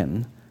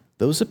taken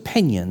those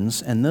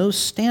opinions and those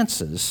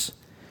stances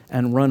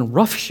and run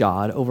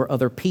roughshod over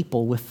other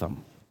people with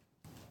them?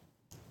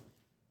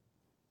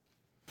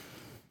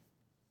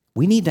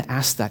 We need to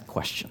ask that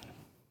question.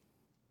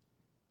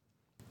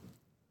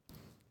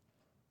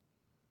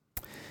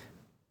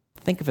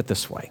 Think of it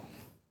this way.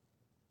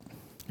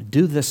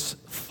 Do this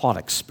thought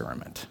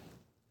experiment,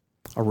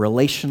 a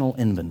relational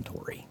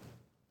inventory.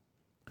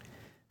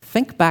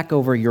 Think back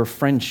over your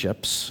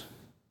friendships,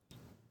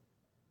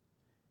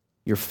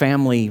 your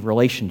family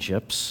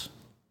relationships.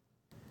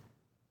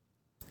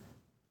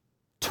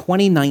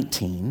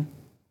 2019,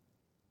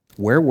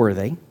 where were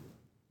they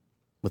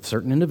with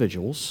certain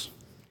individuals?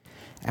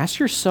 Ask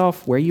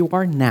yourself where you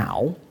are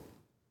now,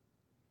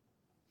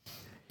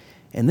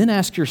 and then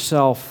ask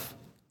yourself,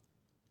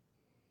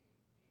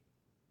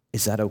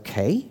 is that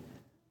okay?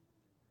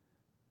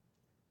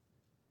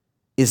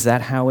 Is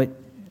that how it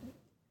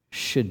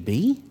should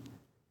be?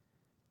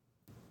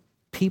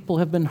 People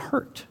have been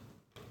hurt.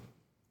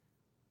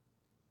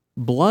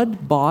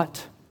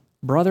 Blood-bought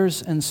brothers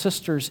and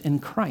sisters in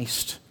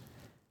Christ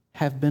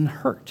have been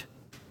hurt.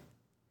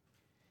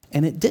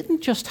 And it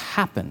didn't just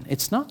happen.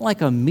 It's not like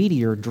a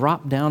meteor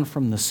dropped down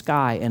from the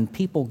sky and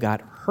people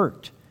got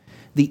hurt.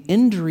 The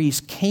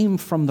injuries came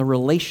from the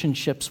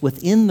relationships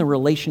within the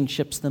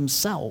relationships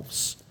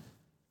themselves.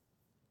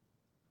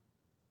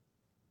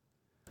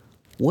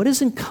 What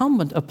is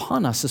incumbent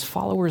upon us as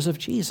followers of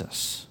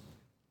Jesus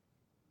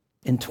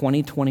in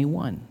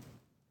 2021?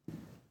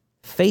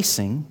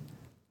 Facing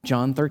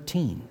John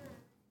 13.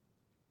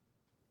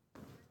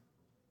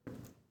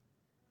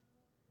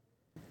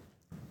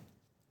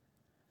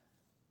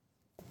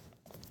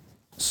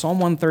 Psalm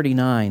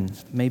 139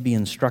 may be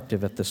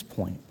instructive at this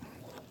point.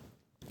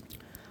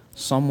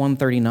 Psalm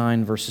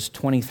 139, verses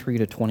 23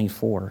 to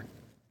 24.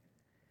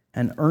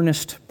 An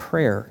earnest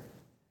prayer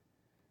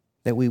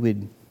that we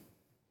would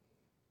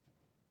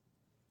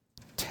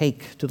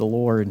take to the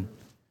Lord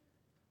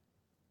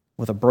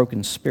with a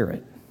broken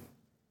spirit.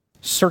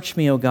 Search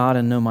me, O God,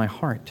 and know my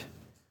heart.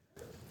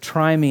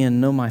 Try me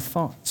and know my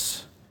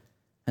thoughts,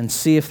 and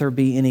see if there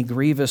be any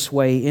grievous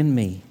way in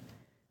me,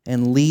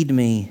 and lead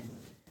me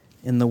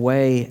in the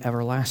way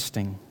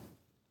everlasting.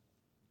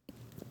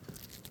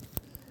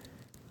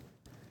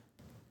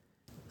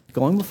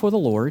 going before the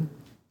Lord,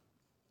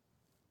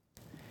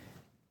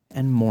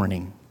 and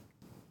mourning.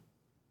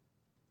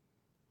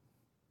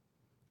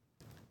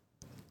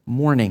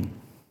 Mourning,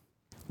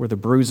 where the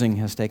bruising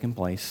has taken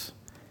place,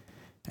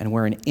 and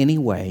where in any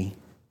way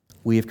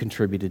we have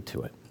contributed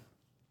to it.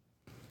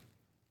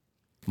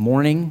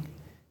 Mourning,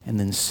 and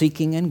then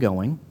seeking and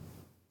going.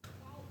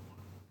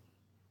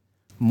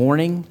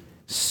 Mourning,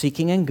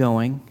 seeking and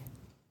going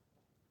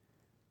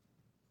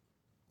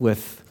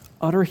with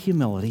utter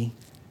humility,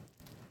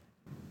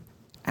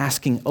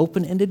 asking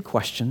open-ended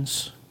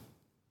questions,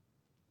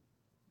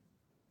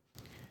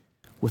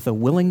 with a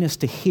willingness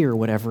to hear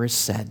whatever is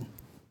said,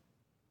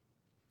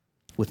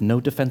 with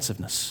no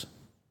defensiveness.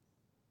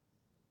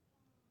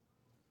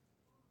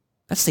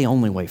 That's the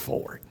only way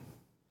forward.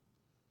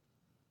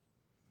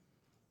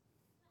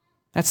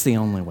 That's the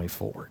only way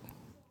forward.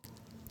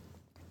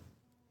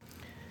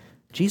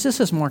 Jesus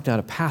has marked out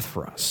a path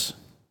for us,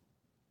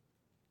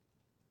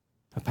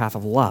 a path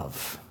of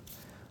love,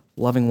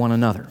 loving one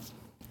another.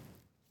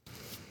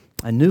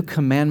 A new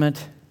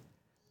commandment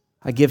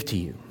I give to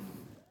you,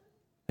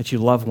 that you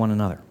love one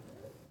another.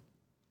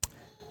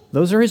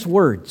 Those are his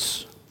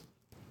words.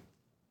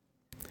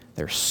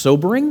 They're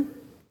sobering.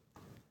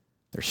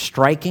 They're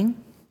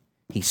striking.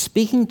 He's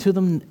speaking to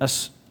them,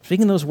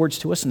 speaking those words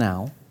to us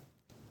now.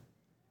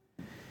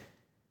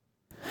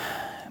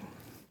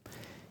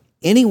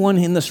 Anyone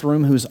in this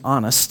room who's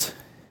honest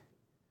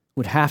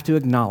would have to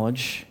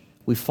acknowledge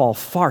we fall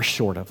far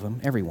short of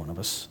them, every one of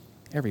us.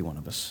 Every one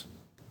of us.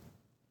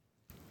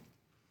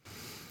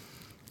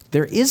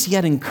 There is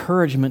yet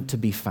encouragement to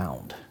be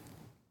found.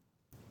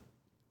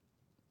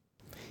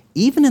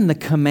 Even in the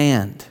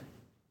command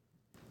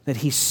that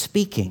he's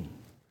speaking,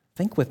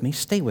 think with me,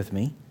 stay with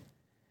me,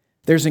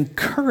 there's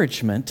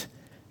encouragement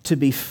to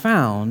be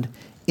found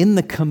in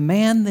the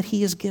command that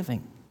he is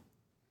giving.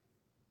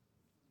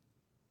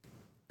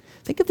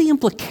 Think of the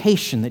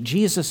implication that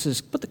Jesus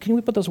is... Can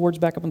we put those words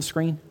back up on the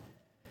screen?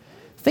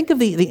 Think of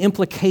the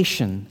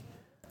implication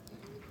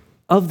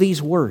of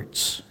these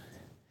words.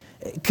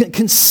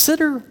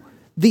 Consider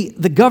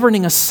the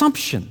governing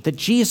assumption that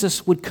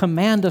Jesus would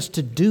command us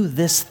to do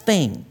this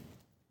thing.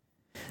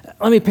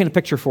 Let me paint a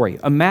picture for you.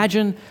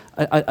 Imagine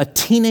a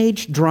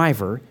teenage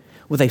driver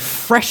with a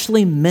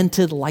freshly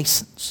minted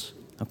license,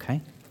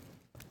 okay?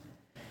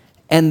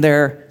 And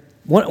their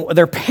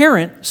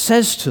parent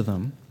says to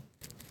them,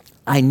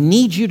 I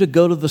need you to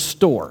go to the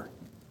store.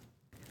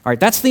 All right,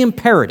 that's the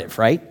imperative,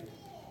 right?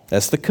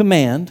 That's the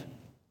command.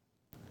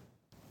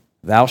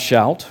 Thou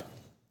shalt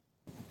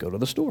go to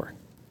the store.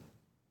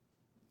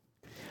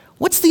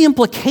 What's the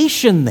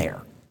implication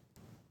there?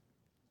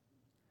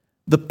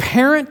 The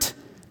parent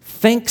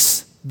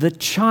thinks the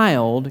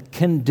child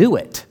can do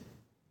it.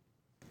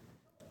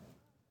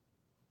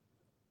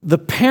 The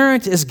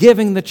parent is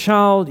giving the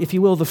child, if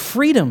you will, the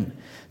freedom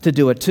to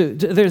do it.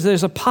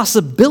 There's a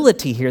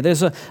possibility here.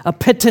 There's a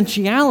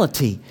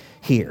potentiality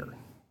here.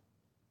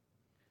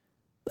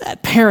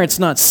 That parent's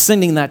not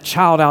sending that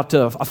child out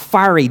to a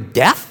fiery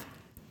death.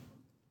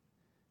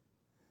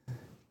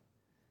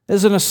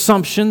 There's an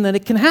assumption that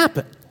it can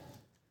happen.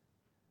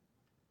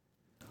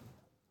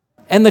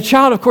 And the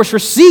child, of course,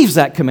 receives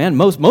that command,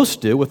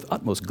 most do, with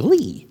utmost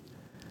glee.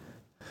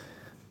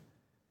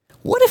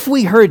 What if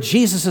we heard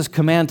Jesus'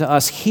 command to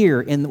us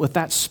here with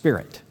that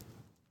spirit?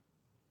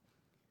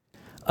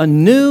 A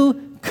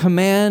new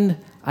command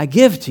I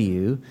give to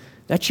you,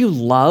 that you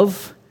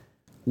love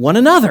one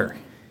another,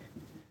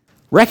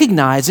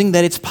 recognizing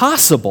that it's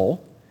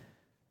possible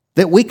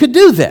that we could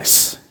do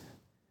this,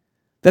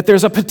 that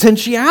there's a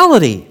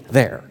potentiality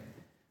there,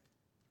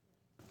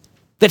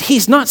 that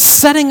he's not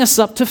setting us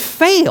up to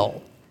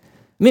fail.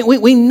 I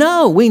mean, we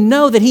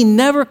know that he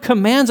never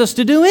commands us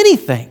to do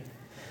anything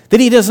that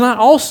he does not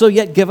also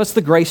yet give us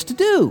the grace to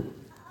do.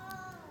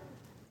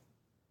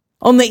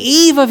 On the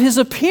eve of his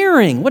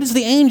appearing, what does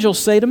the angel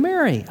say to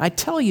Mary? I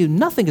tell you,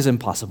 nothing is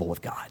impossible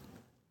with God.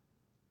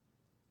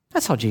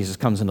 That's how Jesus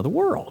comes into the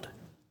world.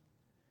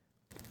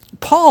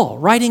 Paul,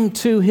 writing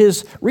to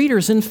his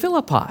readers in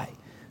Philippi,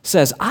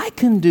 says, I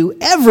can do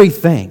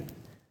everything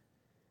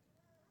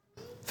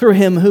through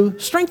him who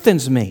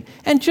strengthens me.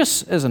 And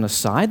just as an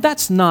aside,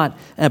 that's not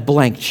a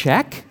blank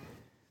check.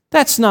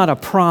 That's not a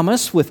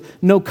promise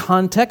with no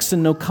context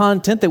and no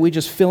content that we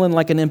just fill in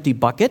like an empty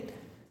bucket.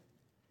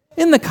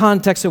 In the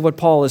context of what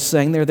Paul is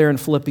saying there in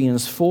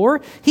Philippians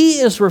 4, he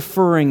is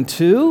referring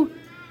to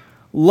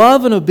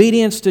love and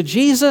obedience to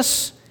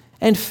Jesus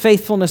and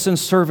faithfulness and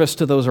service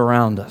to those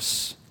around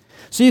us.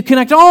 So you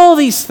connect all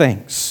these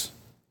things.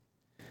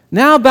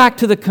 Now back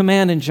to the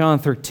command in John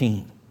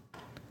 13.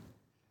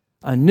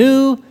 A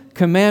new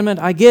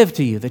commandment I give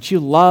to you, that you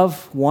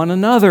love one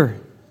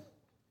another.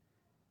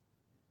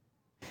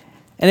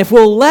 And if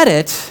we'll let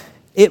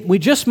it, we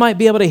just might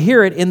be able to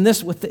hear it in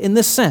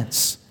this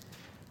sense.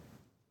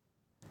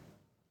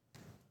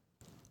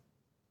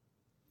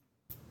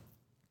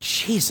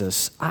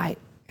 Jesus,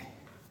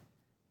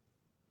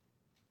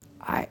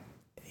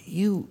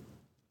 you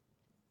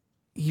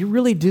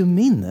really do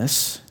mean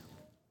this.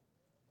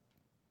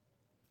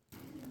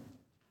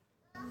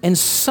 And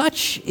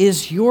such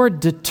is your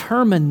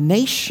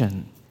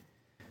determination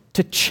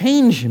to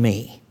change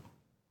me,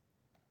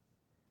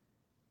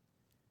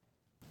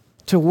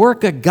 to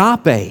work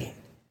agape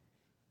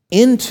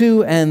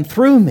into and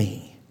through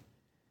me,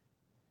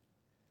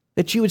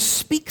 that you would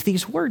speak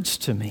these words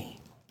to me.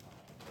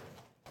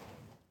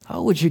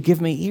 Oh, would you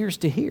give me ears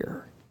to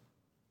hear?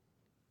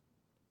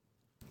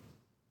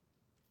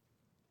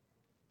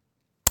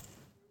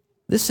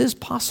 This is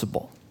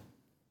possible.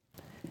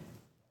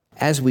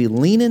 As we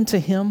lean into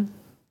Him,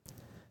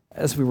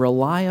 as we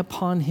rely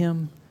upon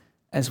Him,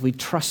 as we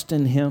trust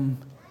in Him,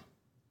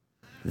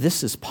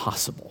 this is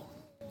possible.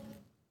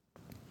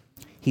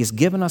 He's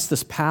given us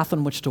this path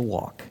on which to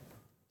walk.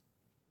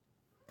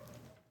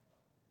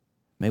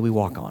 May we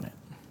walk on it.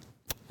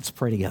 Let's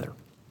pray together.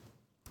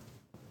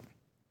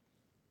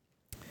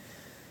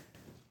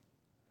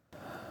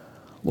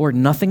 Lord,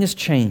 nothing has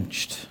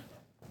changed.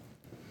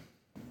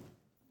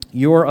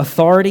 Your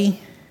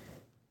authority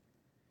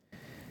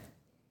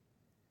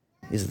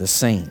is the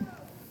same.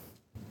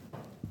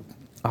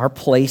 Our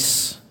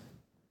place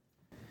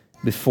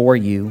before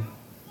you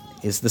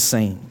is the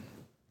same.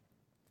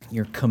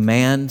 Your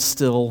command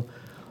still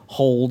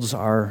holds.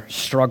 Our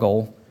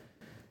struggle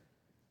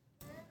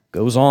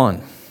goes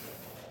on.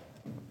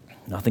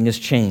 Nothing has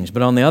changed.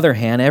 But on the other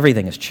hand,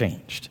 everything has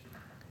changed.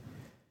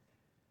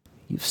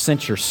 You've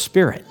sent your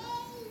Spirit.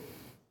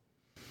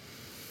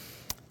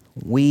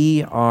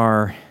 We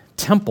are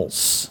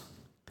temples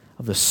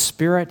of the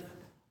Spirit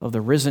of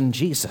the risen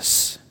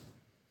Jesus.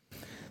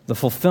 The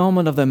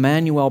fulfillment of the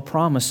Emmanuel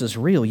promise is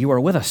real. You are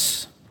with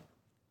us.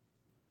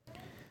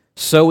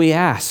 So we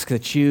ask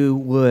that you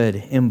would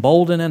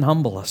embolden and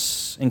humble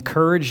us,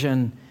 encourage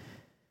and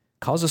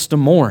cause us to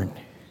mourn,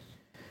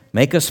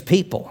 make us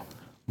people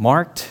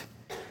marked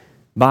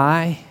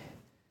by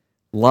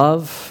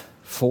love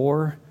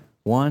for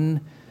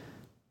one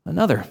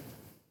another.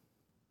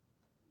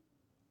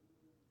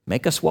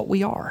 Make us what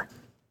we are.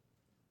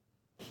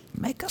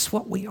 Make us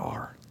what we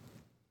are.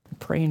 I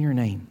pray in your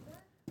name.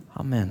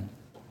 Amen.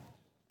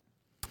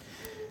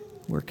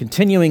 We're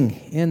continuing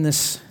in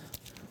this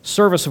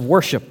service of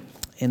worship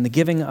in the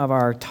giving of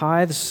our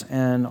tithes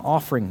and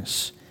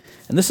offerings.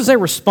 And this is a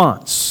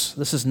response.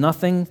 This is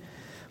nothing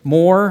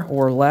more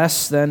or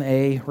less than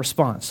a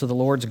response to the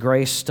Lord's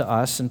grace to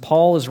us. And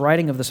Paul is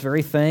writing of this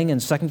very thing in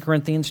 2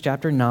 Corinthians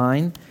chapter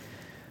 9,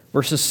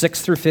 verses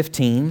 6 through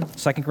 15.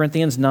 2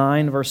 Corinthians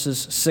 9, verses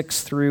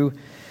 6 through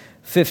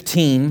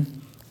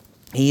 15.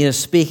 He is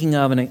speaking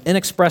of an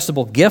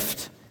inexpressible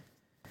gift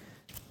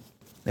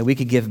that we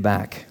could give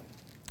back.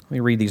 Let me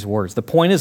read these words. The point is